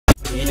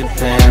Peter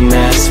Pan,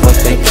 that's what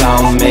they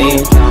call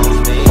me.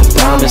 I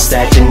promise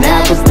that you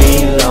never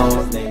be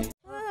lonely.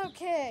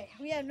 Okay,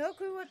 we have no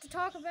clue what to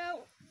talk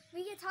about.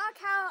 We can talk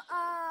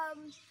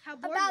how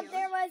bored about we are.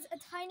 there was a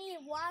tiny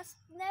wasp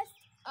nest.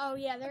 Oh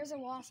yeah, there's a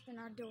wasp in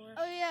our door.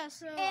 Oh yeah,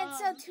 so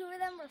two of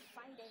them were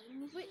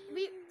fighting.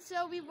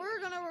 We were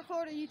gonna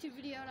record a YouTube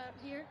video out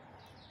here,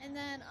 and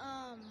then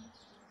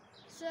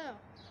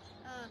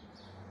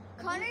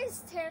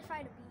Connor's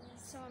terrified of bees.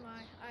 So am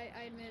I.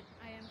 I admit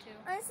I am too.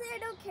 Honestly, I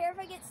don't care if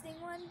I get sting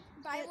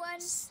by one.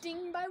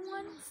 Sting by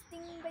one.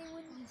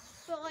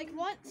 But like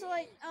what?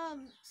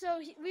 So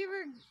we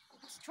were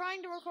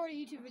trying to record a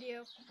YouTube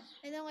video,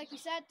 and then like we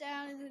sat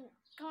down, and then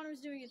Connor was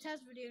doing a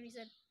test video, and he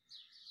said,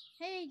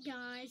 "Hey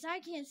guys, I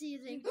can't see a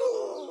thing."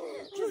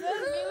 Because that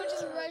was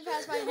just right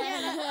past my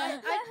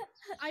head.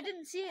 I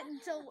didn't see it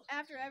until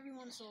after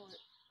everyone saw it.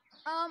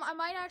 I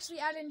might actually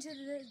add into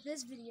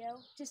this video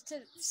just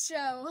to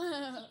show.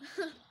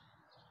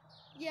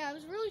 Yeah, it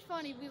was really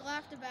funny. We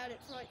laughed about it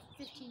for like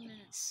 15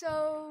 minutes.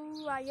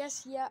 So, I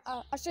guess, yeah,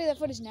 I'll show you that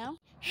footage now.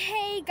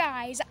 Hey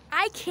guys,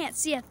 I can't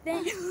see a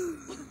thing.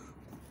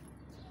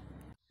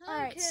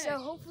 Alright, so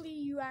hopefully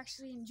you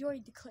actually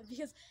enjoyed the clip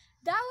because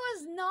that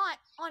was not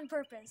on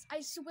purpose,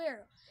 I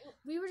swear.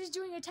 We were just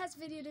doing a test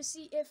video to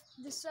see if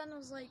the sun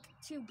was like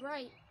too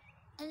bright.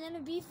 And then a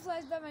bee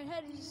flies by my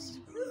head and it's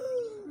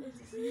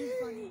really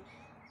funny.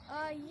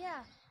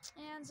 Yeah,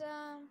 and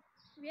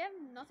we have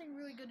nothing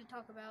really good to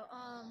talk about.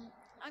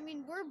 I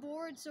mean, we're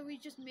bored, so we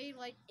just made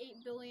like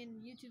 8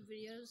 billion YouTube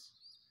videos.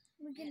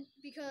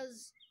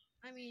 Because,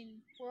 I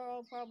mean, we're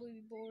all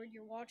probably bored.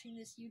 You're watching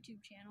this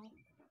YouTube channel.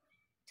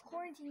 It's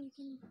quarantine, you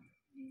can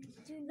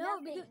do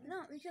nothing.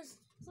 Because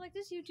it's like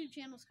this YouTube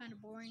channel's kind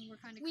of boring. We're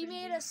kind of We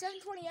made a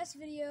 720S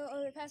video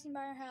of it passing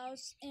by our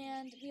house,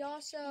 and we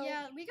also...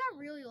 Yeah, we got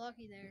really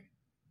lucky there.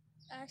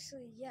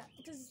 Actually, yeah,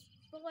 because...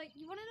 But, like,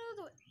 you want to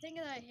know the thing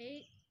that I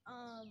hate?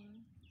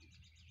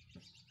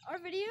 Our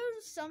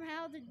videos,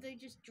 somehow, they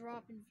just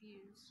drop in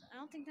views. I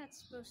don't think that's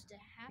supposed to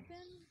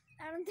happen.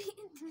 I don't think...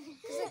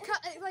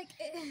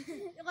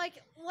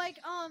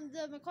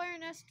 the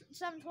McLaren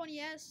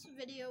 720S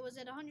video was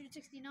at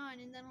 169,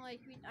 and then,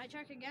 like, I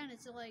checked again,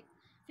 it's at, like,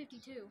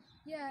 52.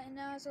 Yeah, and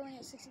now it's only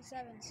at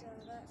 67, so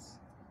that's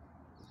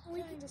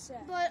kind of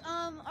sad. But,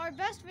 our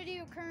best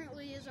video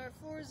currently is our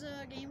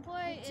Forza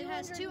gameplay. It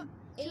has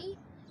 208?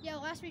 Yeah,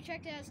 last we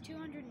checked, it has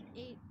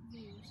 208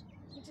 views.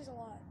 Which is a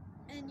lot.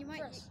 And you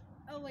might...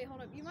 Oh, wait,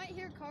 hold up. You might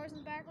hear cars in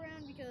the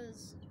background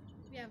because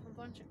we have a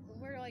bunch of...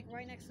 We're, like,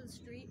 right next to the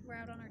street. We're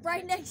out on our...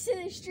 Right next to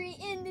the street,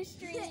 in the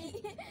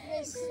street.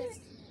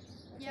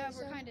 Yeah,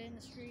 we're kind of in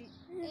the street.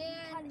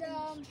 And,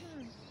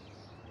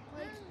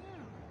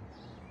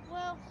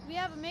 well, we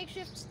have a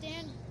makeshift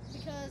stand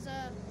because,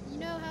 you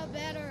know how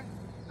bad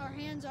our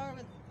hands are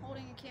with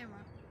holding a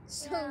camera.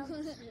 So, I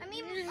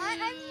mean, I'm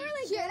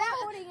really good at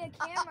holding a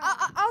camera.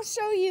 I'll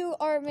show you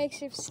our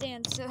makeshift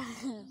stand. So,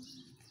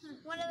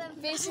 one of them,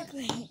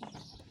 basically,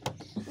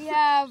 we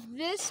have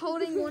this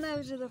holding one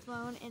edge of the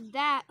phone, and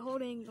that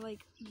holding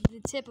like the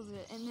tip of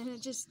it, and then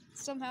it just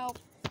somehow.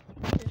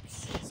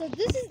 So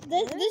this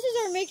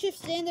is our makeshift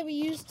stand that we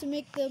used to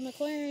make the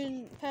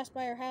McLaren pass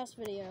by our house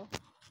video.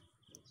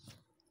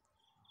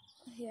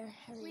 Here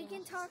we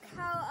can talk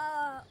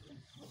how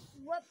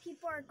what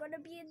people are going to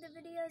be in the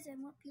videos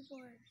and what people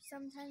are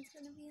sometimes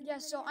going to be in the videos. Yeah,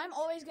 so I'm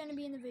always going to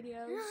be in the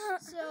videos.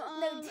 So,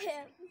 no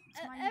tip.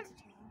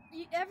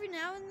 Every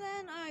now and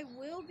then I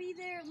will be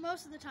there.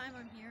 Most of the time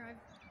I'm here.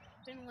 I've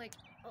been like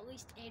at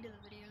least 8 of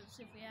the videos,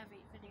 if we have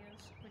 8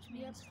 videos, which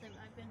means that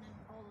I've been in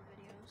all the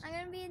videos. I'm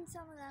going to be in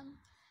some of them.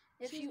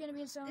 She's going to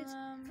be in some of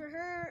them. For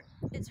her,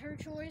 it's her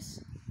choice.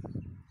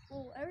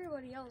 Well,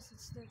 everybody else,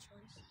 it's their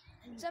choice.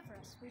 Except for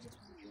us. We just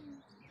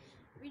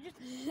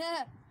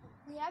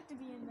we have to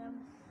be in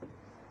them.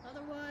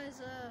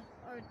 Otherwise,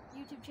 our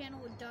YouTube channel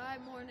would die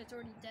more than it's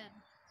already dead.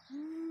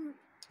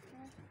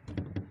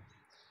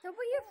 Don't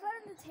put your foot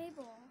on the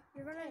table.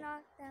 You're gonna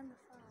knock down the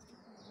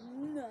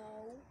phone.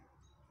 No.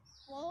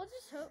 Well, we'll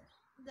just hope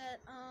that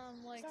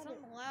like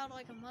something loud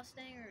like a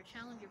Mustang or a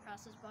Challenger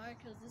passes by,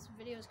 because this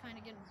video is kind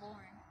of getting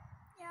boring.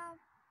 Yeah.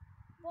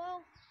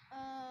 Well,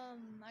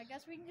 I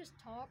guess we can just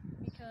talk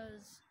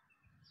because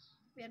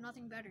we have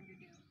nothing better to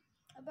do.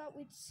 How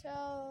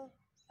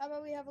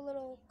about we have a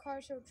little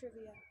car show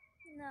trivia?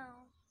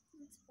 No,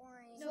 it's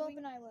boring. Philip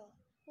and I will.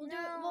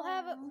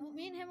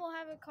 Me and him will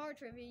have a car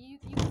trivia. You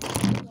can do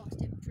Roblox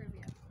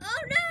trivia.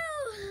 Oh no!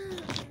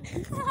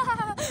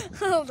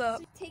 Hold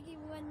up.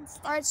 Taking one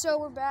step. Alright, so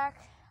we're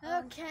back.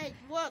 Okay,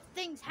 well,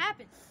 things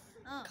happen.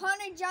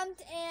 Connor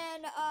jumped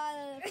and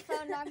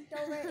phone knocked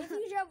over. If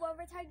you jump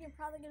over time, you're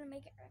probably gonna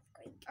make an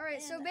earthquake.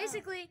 Alright, so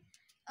basically,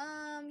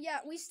 yeah,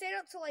 we stayed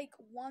up till like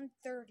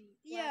 1:30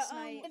 last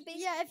night.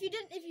 Yeah, if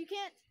you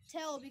can't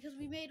tell, because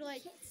we made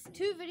like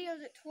 2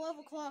 videos at 12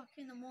 o'clock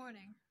in the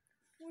morning,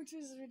 which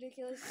was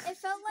ridiculous. It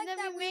felt like and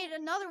then we made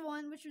another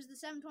one, which was the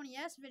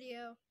 720S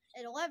video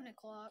at 11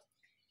 o'clock.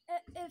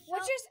 What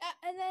felt, just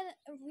and then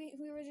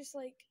we were just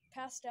like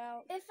passed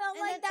out. it felt and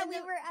like then- that and we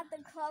then- were at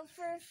the club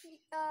for a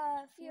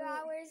few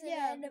hours, and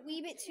Yeah, then a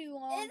wee bit too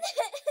long. and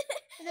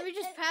And then we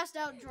just passed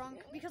out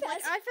drunk because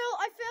like I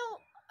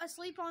fell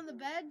asleep on the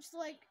bed, just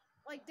like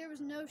there was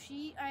no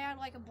sheet. I had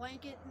like a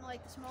blanket and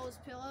like the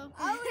smallest pillow.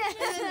 I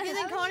was And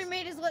then Connor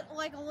made his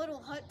like a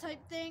little hut type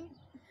thing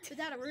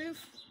without a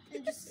roof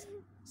and just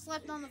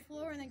slept on the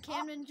floor. And then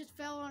Camden just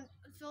fell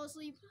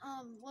asleep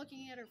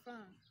looking at her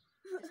phone.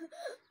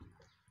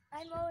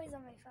 I'm always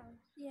on my phone.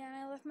 Yeah, and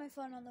I left my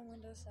phone on the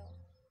windowsill.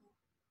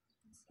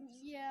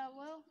 Yeah,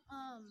 well,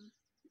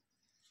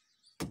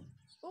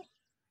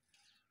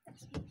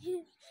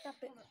 Stop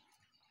it.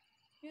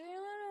 You're the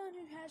only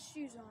one who has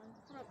shoes on.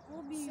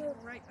 we'll be So-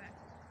 right back.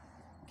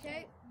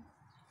 Okay.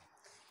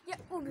 Yep,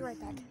 we'll be right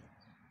back.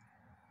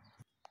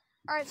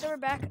 All right, so we're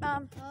back.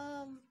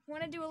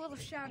 Want to do a little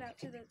shout out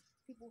to the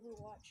people who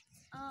watch.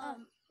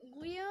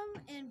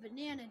 Liam and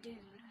Banana Dude.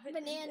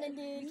 Banana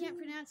You dude. can't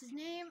pronounce his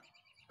name,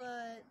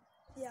 but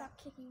Yeah. Stop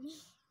kicking me.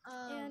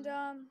 And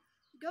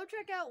go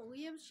check out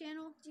Liam's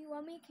channel. Do you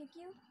want me to kick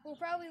you? we'll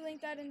probably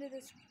link that into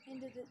this in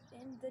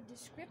the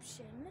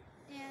description.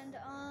 And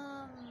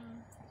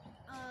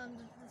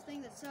the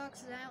thing that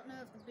sucks is I don't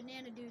know if the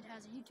Banana Dude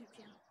has a YouTube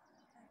channel.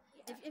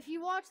 If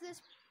you watch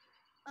this,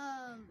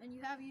 and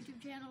you have a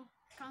YouTube channel,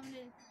 comment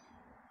in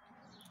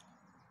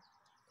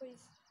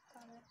Please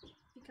comment.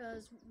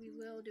 because we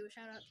will do a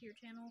shout out to your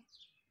channel,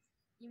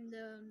 even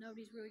though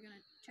nobody's really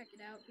gonna check it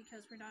out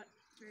because we're not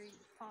very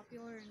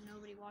popular and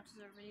nobody watches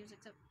our videos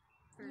except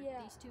for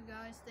Yeah. these two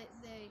guys.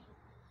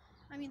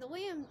 I mean, the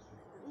Liam,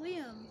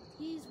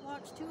 he's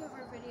watched 2 of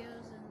our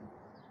videos and.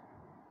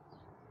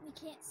 You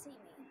can't see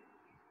me.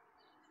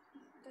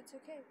 That's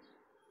okay.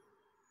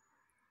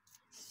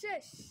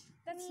 Shush.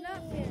 That's not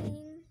fair.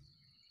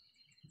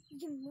 You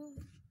can move.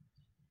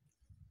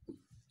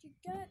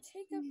 You're gonna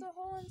take up the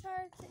whole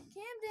entire thing.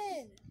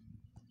 Camden!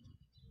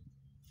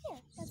 Yeah,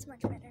 that's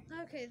much better.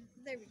 Okay,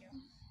 there we go.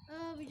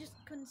 We just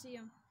couldn't see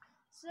him.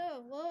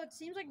 So, well, it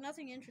seems like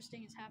nothing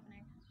interesting is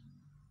happening.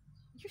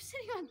 You're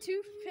sitting on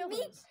 2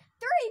 pillows.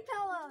 3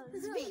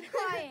 pillows. Be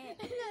quiet.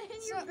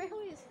 And your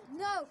belly is.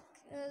 No,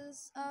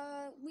 because,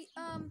 we,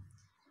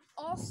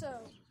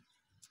 also,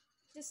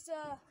 just,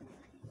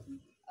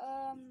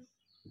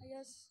 I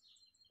guess,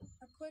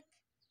 a quick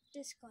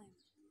disclaimer.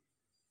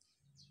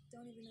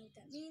 Don't even know what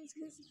that means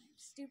because I'm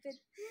stupid.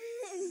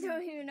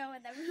 Don't even know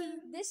what that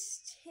means.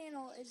 This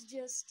channel is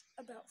just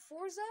about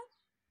Forza,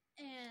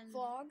 And.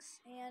 vlogs,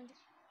 and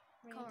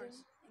random Cars.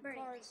 and Birdie,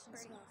 cars and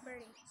birdie, stuff.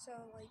 birdie. So,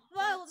 like,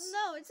 Well, that's-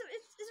 no, it's about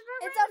It's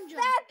random a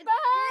junk. fat It's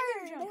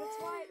bird. junk.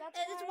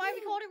 That's why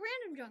we called it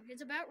random junk.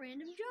 It's about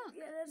random junk.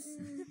 Yeah, that's.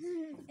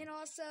 And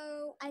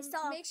also, I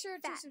saw a make sure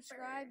to fat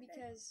subscribe bird.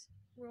 because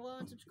We're low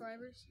on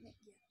subscribers. yeah,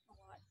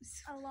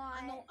 a lot.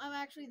 A lot. I'm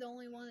actually the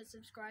only one that's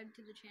subscribed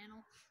to the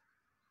channel,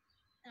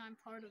 and I'm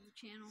part of the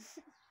channel.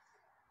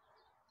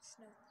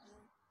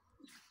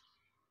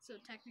 So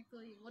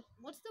technically,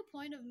 what's the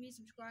point of me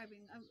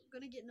subscribing? I'm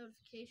gonna get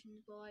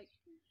notifications, but like,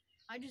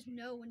 I just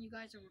know when you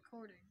guys are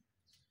recording.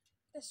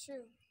 That's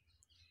true.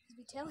 'Cause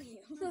we tell you.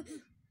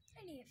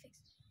 I need to fix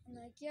it. And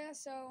like, yeah,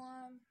 so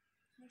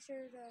make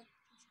sure to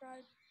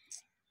subscribe.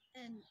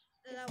 And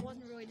that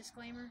wasn't really a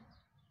disclaimer.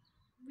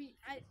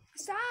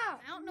 Stop.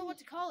 I don't know what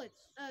to call it.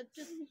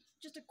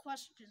 Just a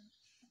question,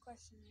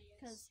 Question, I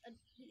guess.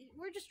 because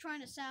we're just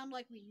trying to sound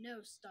like we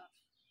know stuff.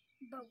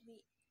 But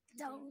we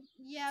don't.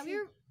 Yeah, we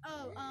were.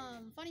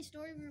 Funny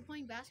story. We were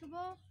playing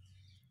basketball,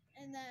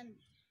 and then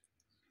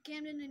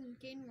Camden and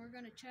Caden were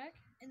gonna check,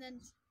 and then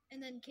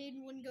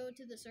Caden wouldn't go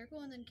to the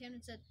circle, and then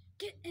Camden said,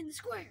 "Get in the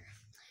square."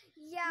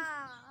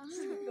 Yeah.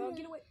 Go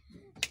get away.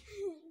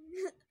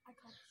 I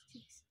call this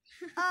cheeks.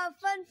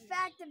 Fun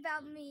fact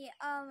about me.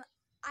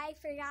 I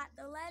forgot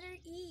the letter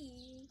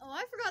E. Oh,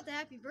 I forgot the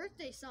happy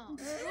birthday song.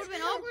 It would have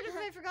been awkward if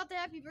I forgot the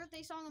happy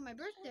birthday song on my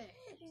birthday.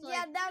 It's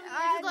Yeah, like, that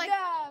I was was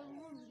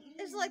like,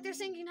 it's like they're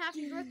singing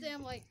happy birthday.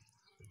 I'm like,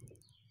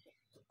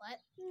 what?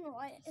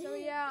 So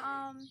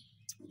yeah,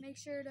 make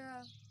sure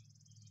to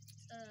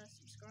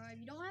Subscribe.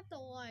 You don't have to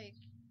like.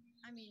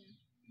 I mean,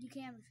 you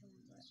can if you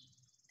want, but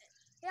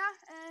yeah,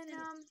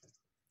 and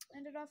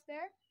end it off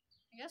there.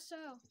 I guess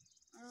so.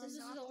 This is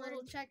a awkward.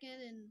 little check-in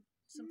and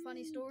some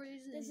funny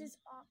stories. And This is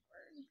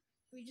awkward.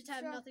 we just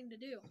had So- nothing to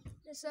do.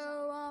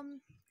 So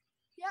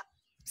yeah,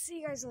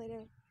 see you guys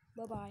later.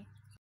 Bye bye.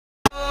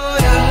 Oh,